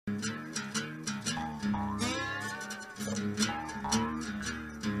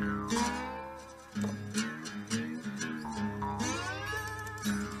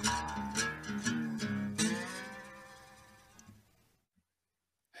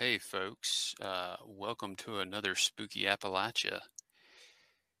Hey, folks. Welcome to another Spooky Appalachia.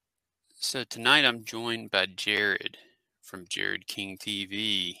 So tonight I'm joined by Jared from Jared King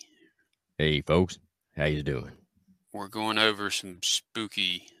TV. Hey, folks. How you doing? We're going over some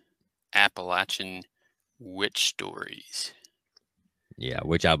spooky Appalachian witch stories. Yeah,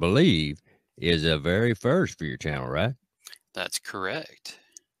 which I believe is a very first for your channel, right? That's correct.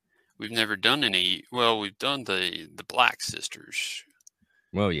 We've never done any. Well, we've done the Black Sisters,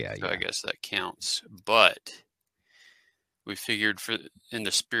 Well, yeah, so I yeah. guess that counts. But we figured, in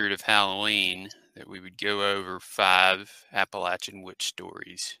the spirit of Halloween, that we would go over 5 Appalachian witch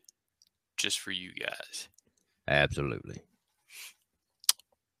stories just for you guys. Absolutely.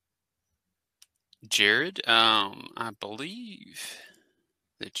 Jared, I believe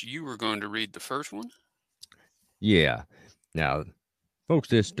that you were going to read the first one. Yeah. Now, folks,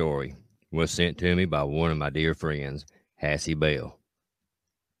 this story was sent to me by one of my dear friends, Hassie Bell.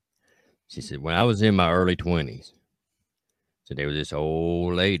 She said, when I was in my early 20s, so there was this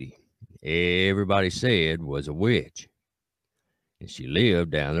old lady everybody said was a witch, and she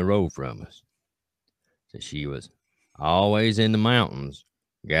lived down the road from us. So she was always in the mountains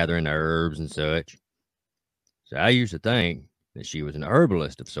gathering herbs and such. So I used to think that she was an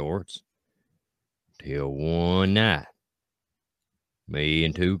herbalist of sorts, till one night, me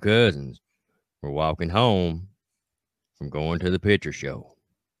and 2 cousins were walking home from going to the picture show.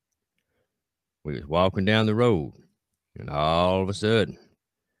 We was walking down the road, and all of a sudden,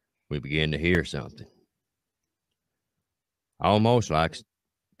 we began to hear something. Almost like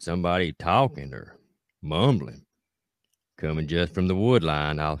somebody talking or mumbling, coming just from the wood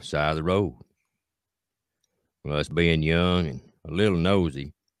line outside the road. Well, us being young and a little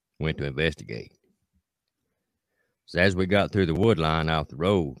nosy, went to investigate. So as we got through the wood line out the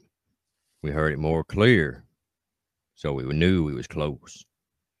road, we heard it more clear, so we knew we was close.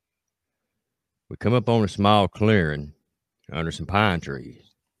 We come up on a small clearing under some pine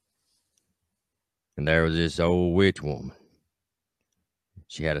trees, and there was this old witch woman.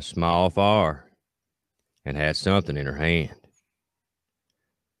 She had a small fire and had something in her hand.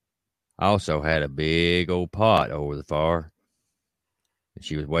 Also had a big old pot over the fire, and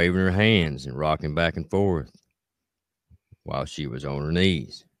she was waving her hands and rocking back and forth while she was on her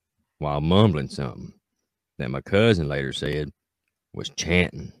knees, while mumbling something that my cousin later said was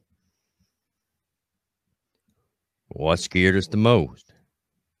chanting. What scared us the most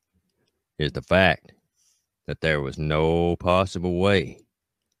is the fact that there was no possible way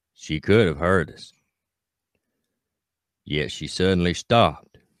she could have heard us. Yet she suddenly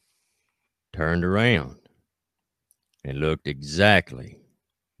stopped, turned around, and looked exactly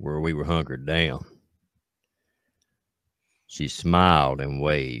where we were hunkered down. She smiled and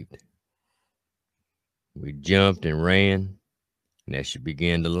waved. We jumped and ran, and as she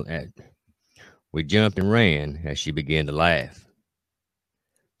began to laugh.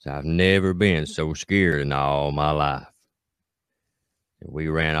 So I've never been so scared in all my life. We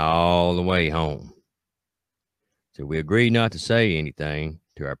ran all the way home. So we agreed not to say anything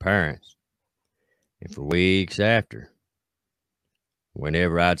to our parents. And for weeks after,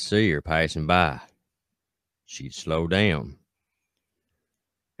 whenever I'd see her passing by, she'd slow down.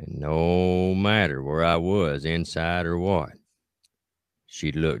 And no matter where I was, inside or what,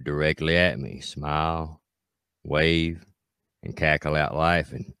 she'd look directly at me, smile, wave, and cackle out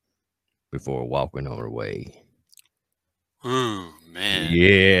laughing before walking on her way. Oh, man.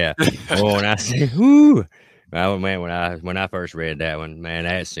 Yeah. Oh, and I said, whoo. Oh, man, when I first read that one, man,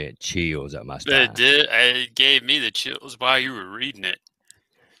 that sent chills up my spine. It gave me the chills while you were reading it.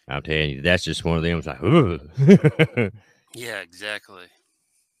 I'm telling you, that's just one of them. It's like, ugh. Yeah, exactly.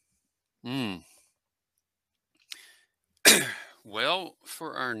 Well,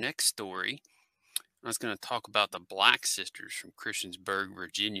 for our next story, I was going to talk about the Black Sisters from Christiansburg,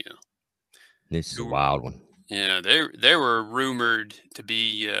 Virginia. This is a wild one. Yeah, they were rumored to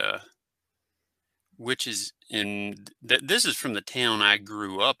be witches in. This is from the town I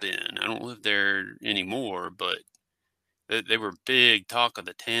grew up in. I don't live there anymore, but they were big talk of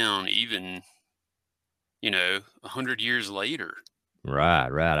the town, even 100 years later. Right.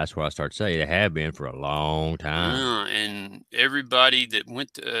 That's what I started saying. They have been for a long time. And everybody that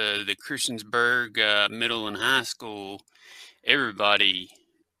went to the Christiansburg middle and high school, everybody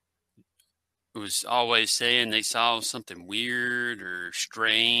was always saying they saw something weird or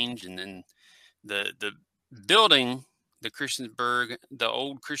strange. And then the building, the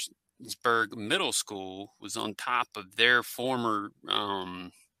old Christiansburg Middle School, was on top of their former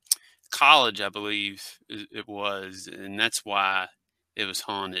college, I believe it was, and that's why it was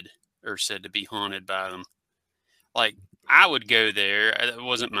haunted, or said to be haunted by them. Like, I would go there. It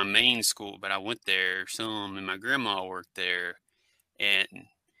wasn't my main school, but I went there some, and my grandma worked there, and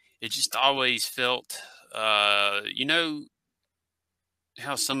it just always felt, you know,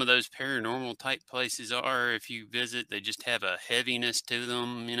 how some of those paranormal type places are. If you visit, they just have a heaviness to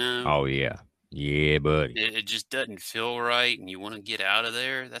them. Oh yeah, yeah, buddy. It just doesn't feel right, and you want to get out of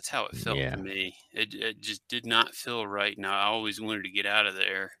there. That's how it felt to Yeah. me. It just did not feel right, and I always wanted to get out of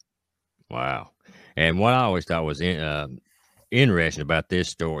there. Wow. And what I always thought was interesting about this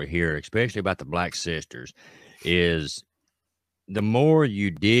story here, especially about the Black Sisters, is the more you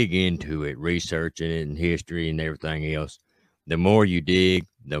dig into it, researching it and history and everything else, the more you dig,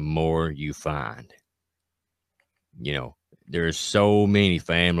 the more you find. You know, there's so many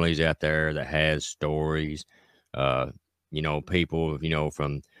families out there that has stories. Uh, people,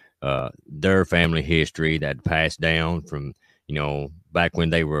 from their family history that passed down from, back when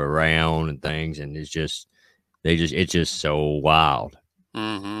they were around and things, and it's just so wild.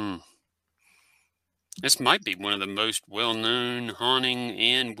 Hmm. This might be one of the most well-known haunting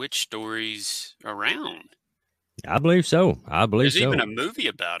and witch stories around. I believe so. I believe There's even so. a movie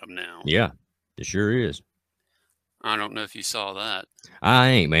about them now. Yeah, it sure is. I don't know if you saw that. I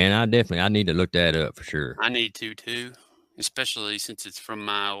ain't, man. I need to look that up for sure. I need to too, especially since it's from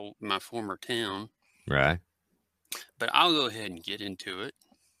my former town. Right. But I'll go ahead and get into it.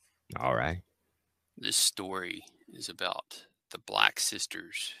 All right. This story is about the Black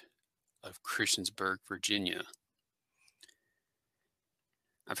Sisters of Christiansburg, Virginia.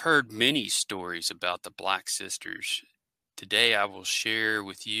 I've heard many stories about the Black Sisters. Today I will share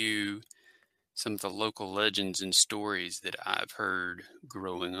with you some of the local legends and stories that I've heard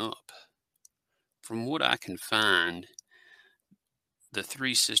growing up. From what I can find, the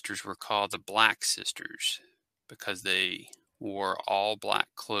three sisters were called the Black Sisters because they wore all black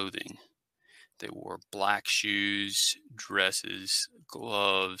clothing. They wore black shoes, dresses,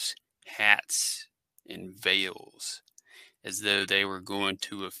 gloves, hats, and veils, as though they were going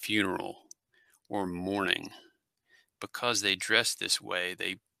to a funeral or mourning. Because they dressed this way,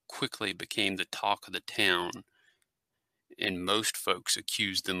 they quickly became the talk of the town, and most folks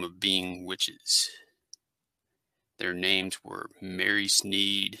accused them of being witches. Their names were Mary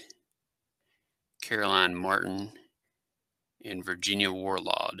Sneed, Caroline Martin, and Virginia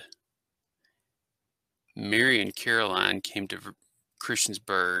Warlaud. Mary and Caroline came to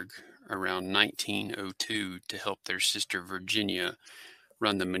Christiansburg around 1902 to help their sister Virginia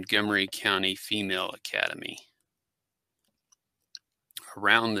run the Montgomery County Female Academy.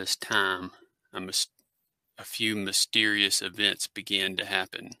 Around this time, a few mysterious events began to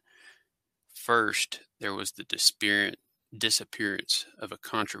happen. First, there was the disappearance of a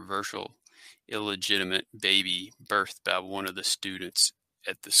controversial, illegitimate baby birthed by one of the students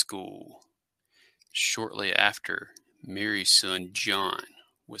at the school. Shortly after, Mary's son John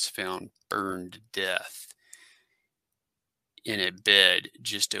was found burned to death in a bed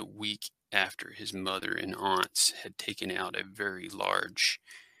just a week after his mother and aunts had taken out a very large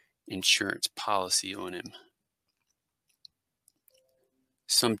insurance policy on him.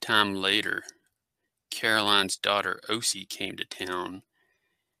 Sometime later, Caroline's daughter Osie came to town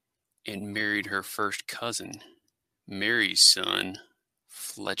and married her first cousin, Mary's son,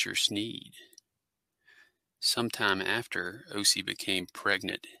 Fletcher Sneed. Sometime after, Osie became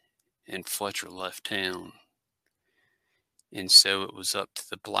pregnant and Fletcher left town. And so it was up to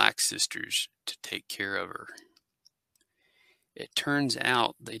the Black Sisters to take care of her. It turns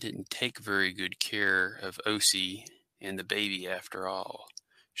out they didn't take very good care of Osie and the baby after all.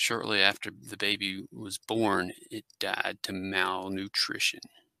 Shortly after the baby was born, it died to malnutrition.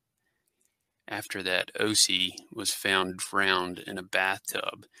 After that, Osie was found drowned in a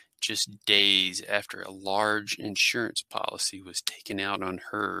bathtub just days after a large insurance policy was taken out on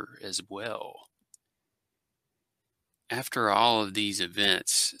her as well. After all of these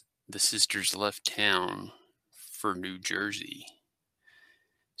events, the sisters left town for New Jersey.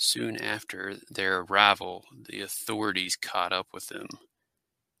 Soon after their arrival, the authorities caught up with them.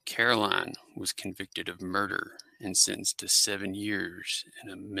 Caroline was convicted of murder and sentenced to 7 years in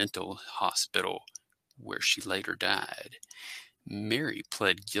a mental hospital where she later died. Mary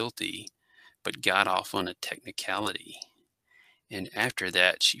pled guilty but got off on a technicality, and after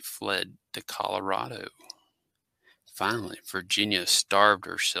that she fled to Colorado. Finally, Virginia starved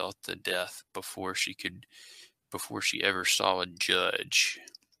herself to death before she ever saw a judge.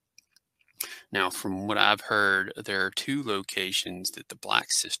 Now, from what I've heard, there are two locations that the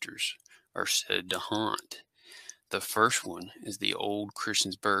Black Sisters are said to haunt. The first one is the old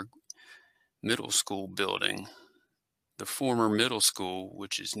Christiansburg Middle School building. The former middle school,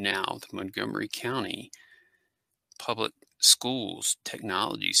 which is now the Montgomery County Public Schools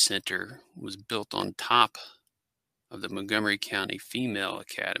Technology Center was built on top of the Montgomery County Female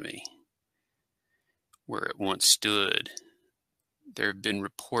Academy, where it once stood. There have been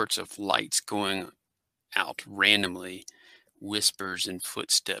reports of lights going out randomly, whispers and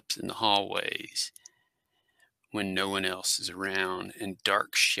footsteps in the hallways when no one else is around, and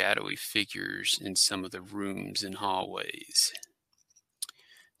dark, shadowy figures in some of the rooms and hallways.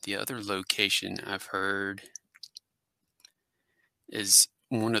 The other location I've heard is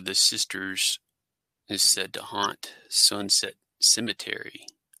one of the sisters is said to haunt Sunset Cemetery.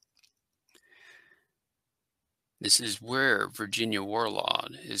 This is where Virginia Warlaw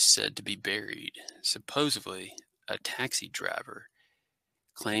is said to be buried. Supposedly, a taxi driver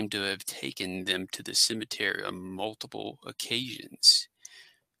claimed to have taken them to the cemetery on multiple occasions,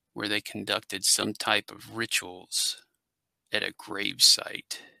 where they conducted some type of rituals at a grave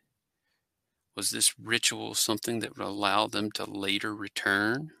site. Was this ritual something that would allow them to later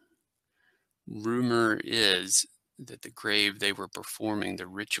return? Rumor is that the grave they were performing the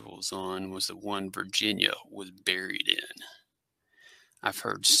rituals on was the one Virginia was buried in. I've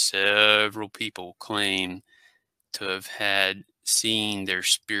heard several people claim to have had seen their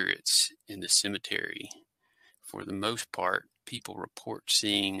spirits in the cemetery. For the most part, people report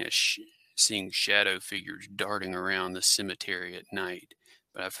seeing shadow figures darting around the cemetery at night,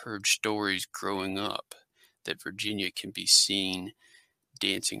 but I've heard stories growing up that Virginia can be seen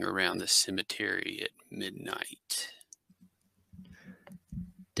dancing around the cemetery at midnight.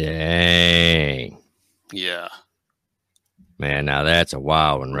 Dang. Yeah. Man, now that's a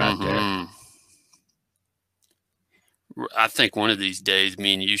wild one right there. I think one of these days,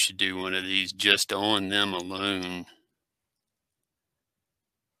 me and you should do one of these just on them alone.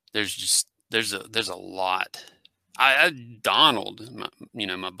 There's a lot. Donald,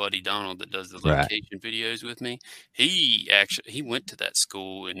 my buddy Donald that does the location videos with me. He went to that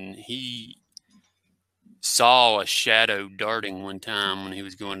school and he saw a shadow darting one time when he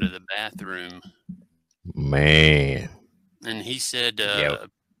was going to the bathroom. Man. And he said,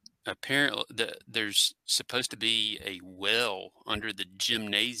 apparently there's supposed to be a well under the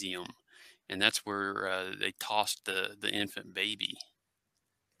gymnasium, and that's where they tossed the infant baby.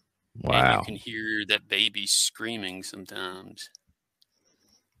 Wow. And you can hear that baby screaming sometimes.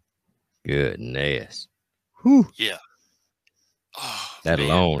 Goodness. Whew. Yeah. Oh, that man.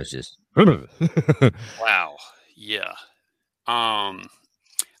 alone is just wow. Yeah.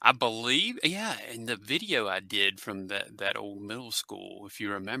 I believe, in the video I did from that old middle school, if you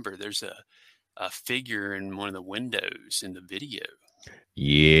remember, there's a figure in one of the windows in the video.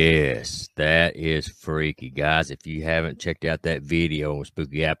 Yes, that is freaky. Guys, if you haven't checked out that video on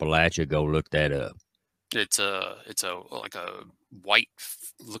Spooky Appalachia, go look that up. It's like a white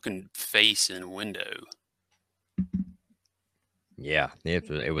looking face in a window. Yeah,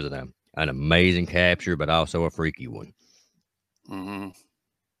 it was an amazing capture, but also a freaky one. Mm-hmm.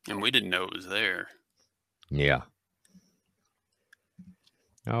 And we didn't know it was there. Yeah.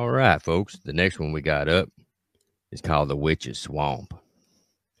 All right, folks. The next one we got up is called the Witch's Swamp.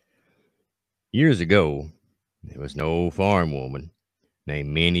 Years ago, there was an old farm woman named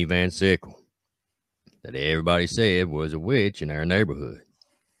Minnie Van Sickle that everybody said was a witch in our neighborhood.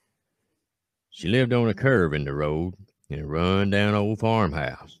 She lived on a curve in the road in a run-down old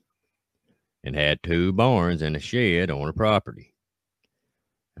farmhouse and had 2 barns and a shed on her property.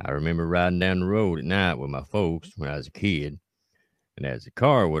 I remember riding down the road at night with my folks when I was a kid, and as the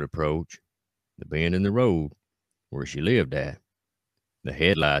car would approach the bend in the road where she lived at, the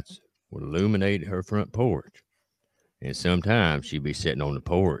headlights would illuminate her front porch, and sometimes she'd be sitting on the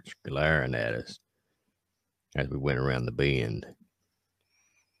porch glaring at us as we went around the bend.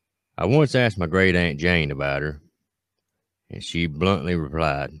 I once asked my great Aunt Jane about her, and she bluntly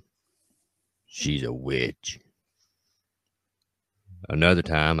replied, "She's a witch." Another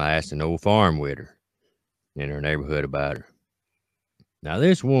time, I asked an old farm widow in her neighborhood about her. Now,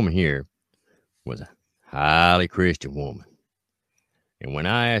 this woman here was a highly Christian woman, and when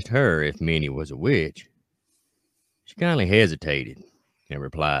I asked her if Minnie was a witch, she kindly hesitated and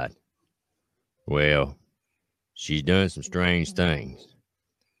replied, "Well, she's done some strange things,"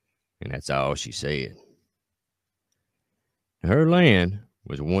 and that's all she said. Her land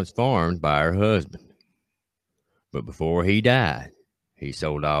was once farmed by her husband, but before he died, he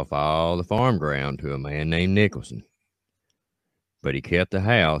sold off all the farm ground to a man named Nicholson. But he kept the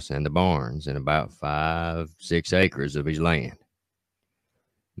house and the barns and about 5-6 acres of his land.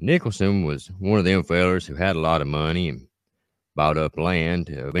 Nicholson was one of them fellers who had a lot of money and bought up land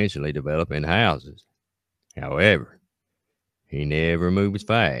to eventually develop into houses. However, he never moved as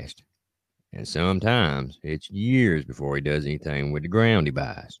fast, and sometimes it's years before he does anything with the ground he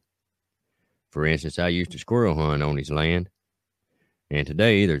buys. For instance, I used to squirrel hunt on his land, and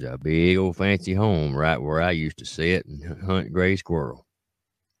today there's a big old fancy home right where I used to sit and hunt gray squirrel.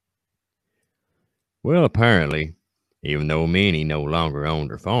 Well, apparently, even though Minnie no longer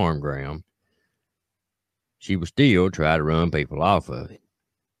owned her farm ground, she would still try to run people off of it.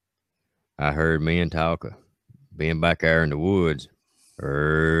 I heard men talk of being back there in the woods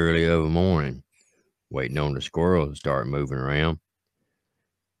early of a morning, waiting on the squirrels to start moving around,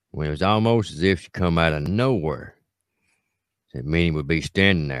 when it was almost as if she come out of nowhere. Said Minnie would be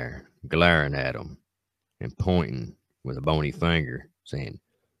standing there, glaring at them and pointing with a bony finger, saying,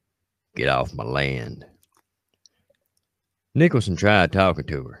 "Get off my land." Nicholson tried talking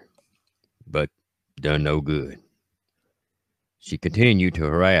to her, but done no good. She continued to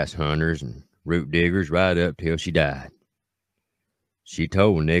harass hunters and root diggers right up till she died. She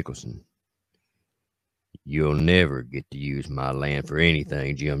told Nicholson, "You'll never get to use my land for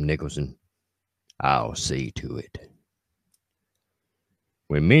anything, Jim Nicholson. I'll see to it."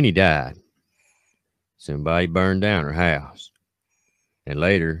 When Minnie died, somebody burned down her house, and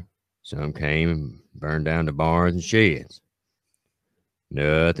later some came and burned down the barns and sheds.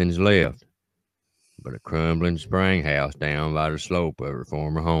 Nothing's left but a crumbling spring house down by the slope of her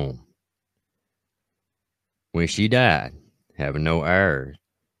former home. When she died, having no heirs,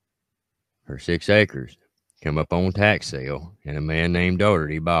 her 6 acres come up on tax sale, and a man named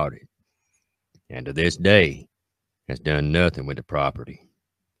Doherty bought it, and to this day has done nothing with the property.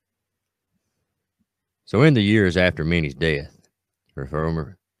 So in the years after Minnie's death, her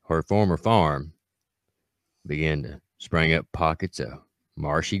former farm began to spring up pockets of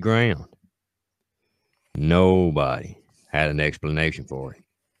marshy ground. Nobody had an explanation for it,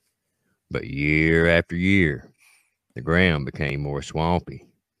 but year after year, the ground became more swampy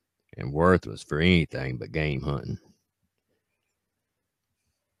and worthless for anything but game hunting.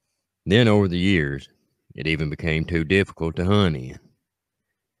 Then over the years, it even became too difficult to hunt in.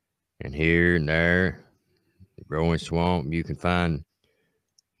 And here and there, the growing swamp, you can find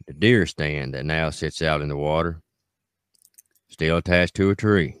the deer stand that now sits out in the water, still attached to a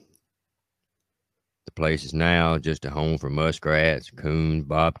tree. The place is now just a home for muskrats, coons,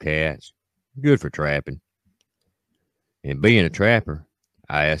 bobcats, good for trapping. And being a trapper,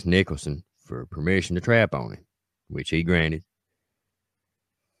 I asked Nicholson for permission to trap on it, which he granted.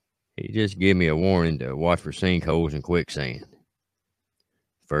 He just gave me a warning to watch for sinkholes and quicksand.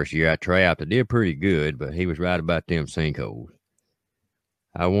 First year I trapped, I did pretty good, but he was right about them sinkholes.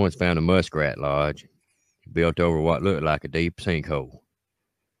 I once found a muskrat lodge built over what looked like a deep sinkhole.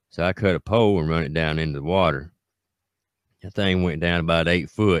 So I cut a pole and run it down into the water. The thing went down about 8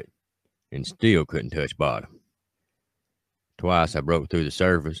 foot and still couldn't touch bottom. Twice I broke through the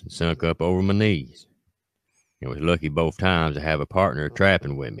surface and sunk up over my knees. I was lucky both times to have a partner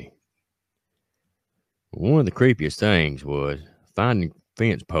trapping with me. One of the creepiest things was finding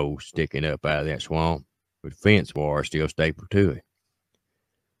fence posts sticking up out of that swamp with fence wire still stapled to it.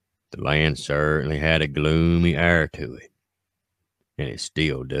 The land certainly had a gloomy air to it, and it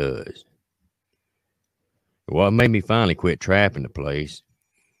still does. What made me finally quit trapping the place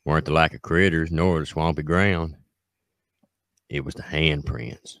weren't the lack of critters nor the swampy ground. It was the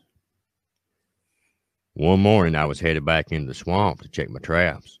handprints. One morning I was headed back into the swamp to check my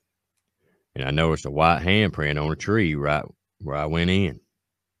traps, and I noticed a white handprint on a tree right where I went in.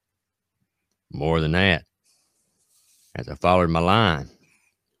 More than that, as I followed my line,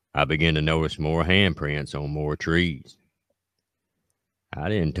 I began to notice more handprints on more trees. I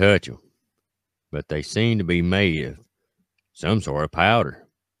didn't touch them, but they seemed to be made of some sort of powder.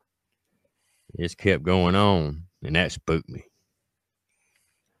 This kept going on, and that spooked me.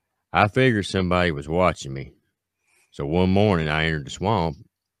 I figured somebody was watching me, so one morning I entered the swamp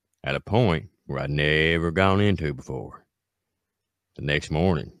at a point where I'd never gone into before. The next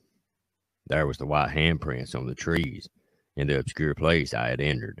morning, there was the white handprints on the trees in the obscure place I had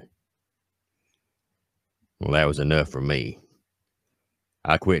entered. Well, that was enough for me.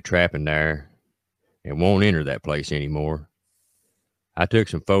 I quit trapping there and won't enter that place anymore. I took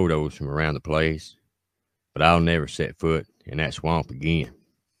some photos from around the place, but I'll never set foot in that swamp again.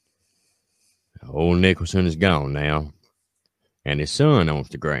 Old Nicholson is gone now, and his son owns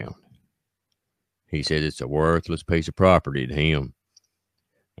the ground. He says it's a worthless piece of property to him,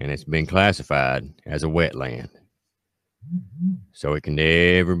 and it's been classified as a wetland, so it can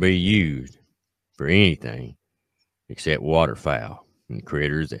never be used for anything except waterfowl and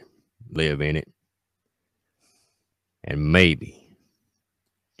critters that live in it. And maybe,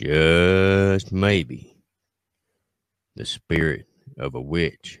 just maybe, the spirit of a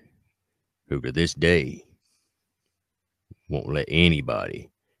witch who to this day won't let anybody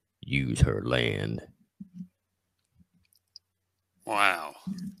use her land. Wow.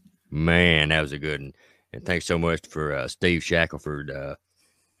 Man, that was a good one. And thanks so much for Steve Shackelford,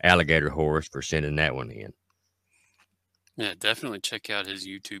 Alligator Horse, for sending that one in. Yeah, definitely check out his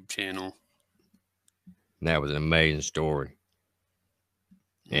YouTube channel. And that was an amazing story.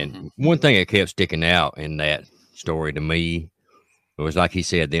 And Mm-hmm. one thing that kept sticking out in that story to me was, like he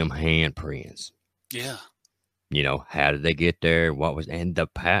said, them handprints. Yeah. You know, how did they get there? What was, and the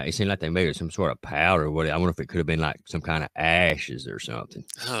powder, it seemed like they made it some sort of powder. What, I wonder if it could have been like some kind of ashes or something.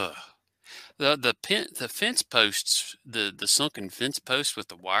 Ugh. The fence posts, the sunken fence post with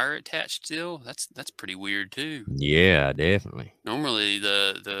the wire attached still, that's pretty weird too. Yeah, definitely. Normally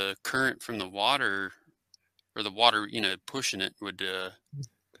the current from the water, or the water, pushing it would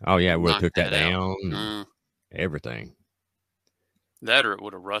Oh, yeah, it would have knock took that that out. down and everything. That, or it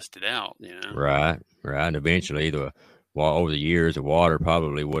would have rusted out, Right, right. And eventually, over the years, the water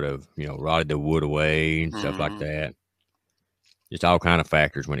probably would have, rotted the wood away and stuff like Mm-hmm. that. Just all kind of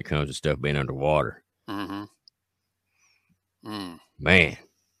factors when it comes to stuff being underwater. Mm-hmm. Mm. Man,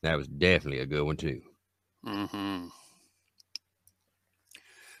 that was definitely a good one too. Mm-hmm.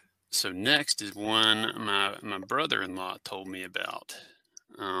 So next is one my brother-in-law told me about.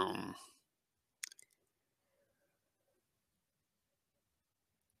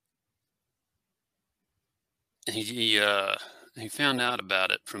 He found out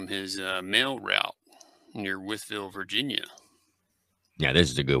about it from his mail route near Wytheville, Virginia. Yeah,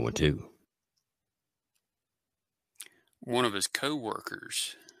 this is a good one too. One of his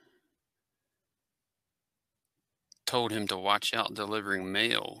co-workers told him to watch out delivering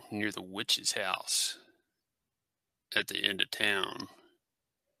mail near the witch's house at the end of town.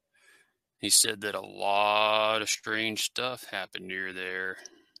 He said that a lot of strange stuff happened near there.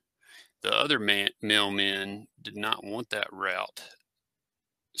 The other mailmen did not want that route,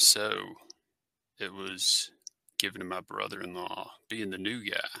 so it was given to my brother-in-law, being the new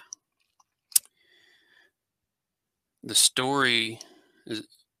guy. The story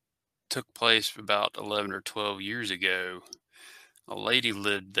took place about 11 or 12 years ago. A lady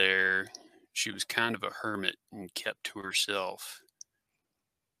lived there. She was kind of a hermit and kept to herself.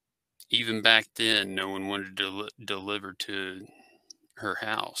 Even back then, no one wanted to deliver to her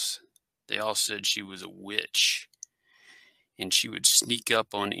house. They all said she was a witch, and she would sneak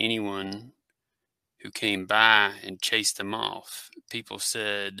up on anyone who came by and chase them off. People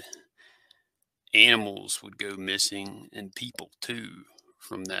said animals would go missing, and people too,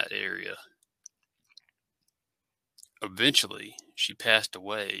 from that area. Eventually, she passed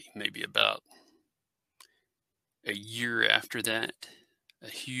away, maybe about a year after that. A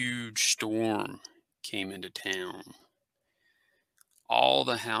huge storm came into town. All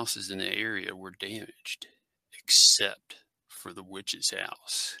the houses in the area were damaged, except for the witch's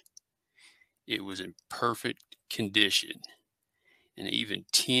house. It was in perfect condition, and even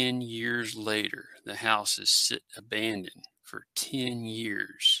 10 years later, the house is sit abandoned for 10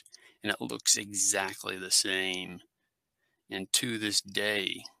 years, and it looks exactly the same. And to this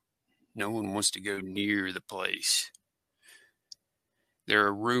day, no one wants to go near the place. There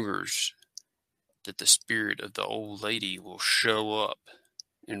are rumors that the spirit of the old lady will show up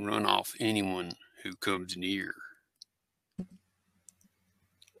and run off anyone who comes near.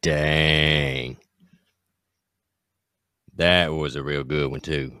 Dang. That was a real good one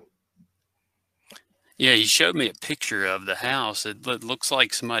too. Yeah, he showed me a picture of the house. It looks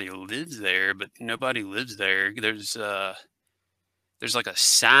like somebody lives there, but nobody lives there. There's like a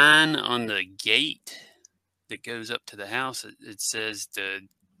sign on the gate that goes up to the house. It says to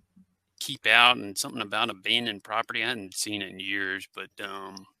keep out, and something about abandoned property. I hadn't seen it in years, but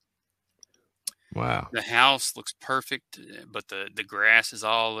Wow. the house looks perfect, but the grass is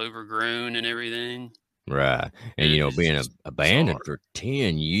all overgrown and everything. Right. And, It's being just bizarre. abandoned for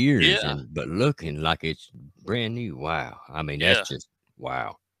 10 years Yeah, but looking like it's brand new. Wow. I mean, that's yeah. just,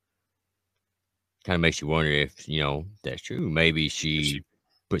 wow. Kind of makes you wonder if, that's true. Maybe She she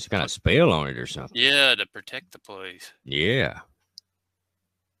put some kind of put spell on it or something. Yeah, to protect the place. Yeah.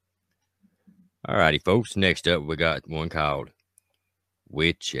 All righty, folks. Next up, we got one called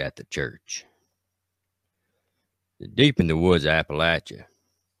Witch at the Church. Deep in the woods of Appalachia,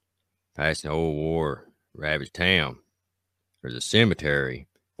 past an old war ravaged town, there's a cemetery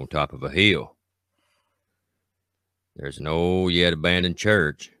on top of a hill. There's an old yet abandoned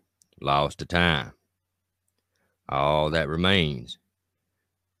church, lost to time. All that remains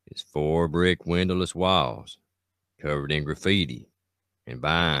is 4 brick windowless walls covered in graffiti and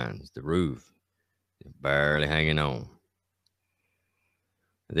vines. The roof is barely hanging on.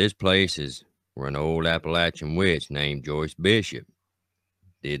 This place is where an old Appalachian witch named Joyce Bishop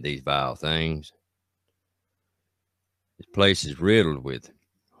did these vile things. This place is riddled with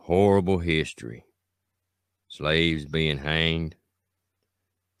horrible history. Slaves being hanged,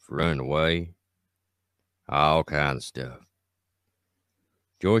 for running away, all kinds of stuff.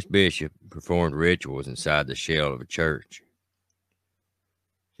 Joyce Bishop performed rituals inside the shell of a church.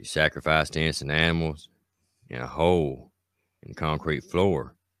 She sacrificed innocent animals in a hole in the concrete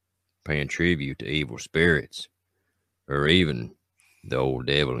floor, paying tribute to evil spirits, or even the old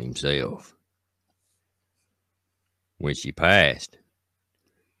devil himself. When she passed,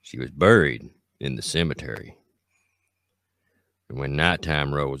 she was buried in the cemetery. And when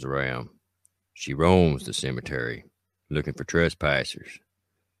nighttime rolls around, she roams the cemetery looking for trespassers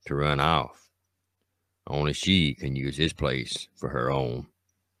to run off. Only she can use this place for her own.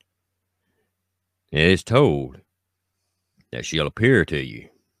 And it is told that she'll appear to you,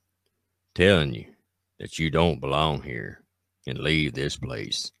 telling you that you don't belong here and leave this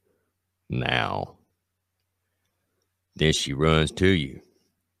place now. Then she runs to you,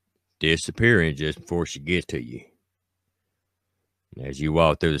 disappearing just before she gets to you. And as you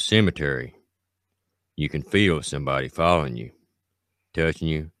walk through the cemetery, you can feel somebody following you, touching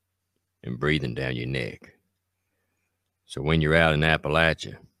you, and breathing down your neck. So when you're out in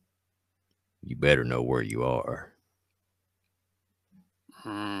Appalachia, you better know where you are.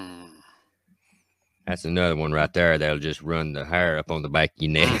 That's another one right there that'll just run the hair up on the back of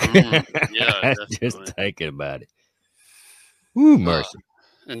your neck. Yeah, just thinking about it. Woo, mercy.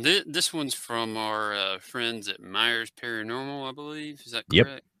 And this one's from our friends at Myers Paranormal, I believe. Is that Yep.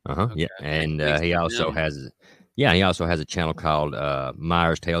 correct? Okay. Yeah. And he also has a channel called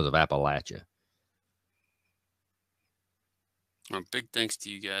Myers Tales of Appalachia. Well, big thanks to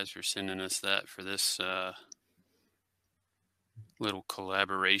you guys for sending us that for this little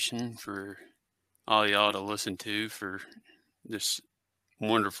collaboration for all y'all to listen to for this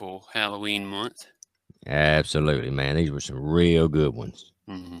wonderful Halloween month. Absolutely, man. These were some real good ones.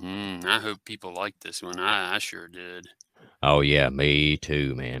 I hope people like this one. I sure did. Oh, yeah. Me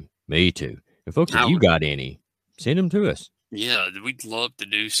too, man. Me too. And folks, if you got any, send them to us. Yeah, we'd love to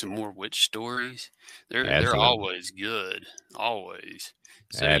do some more witch stories. They're always good. Always.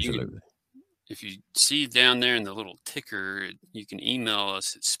 So Absolutely. if you see down there in the little ticker, you can email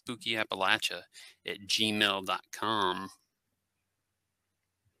us at spookyappalachia@gmail.com.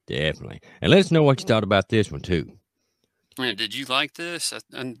 Definitely. And let us know what you thought about this one, too. Yeah, did you like this?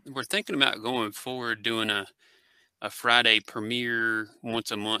 And we're thinking about going forward doing a Friday premiere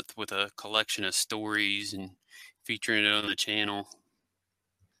once a month with a collection of stories and featuring it on the channel.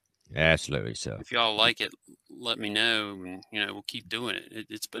 Absolutely. So if y'all like it, let me know, and we'll keep doing it.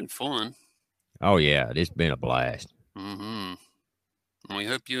 It's been fun. Oh yeah, it's been a blast. And we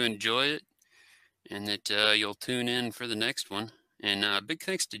hope you enjoy it, and that you'll tune in for the next one. And big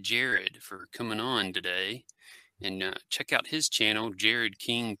thanks to Jared for coming on today. And check out his channel, Jared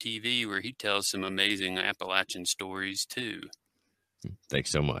King TV, where he tells some amazing Appalachian stories too.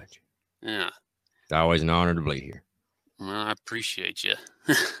 Thanks so much. Yeah. It's always an honor to be here. Well, I appreciate you.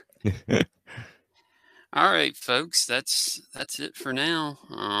 All right, folks, that's it for now.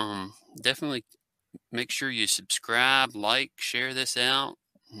 Definitely make sure you subscribe, like, share this out,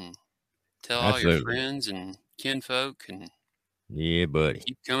 and tell all your friends and kinfolk, and yeah, buddy,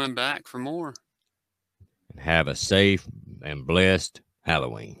 keep coming back for more. And have a safe and blessed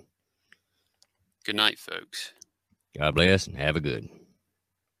Halloween. Good night, folks. God bless and have a good one.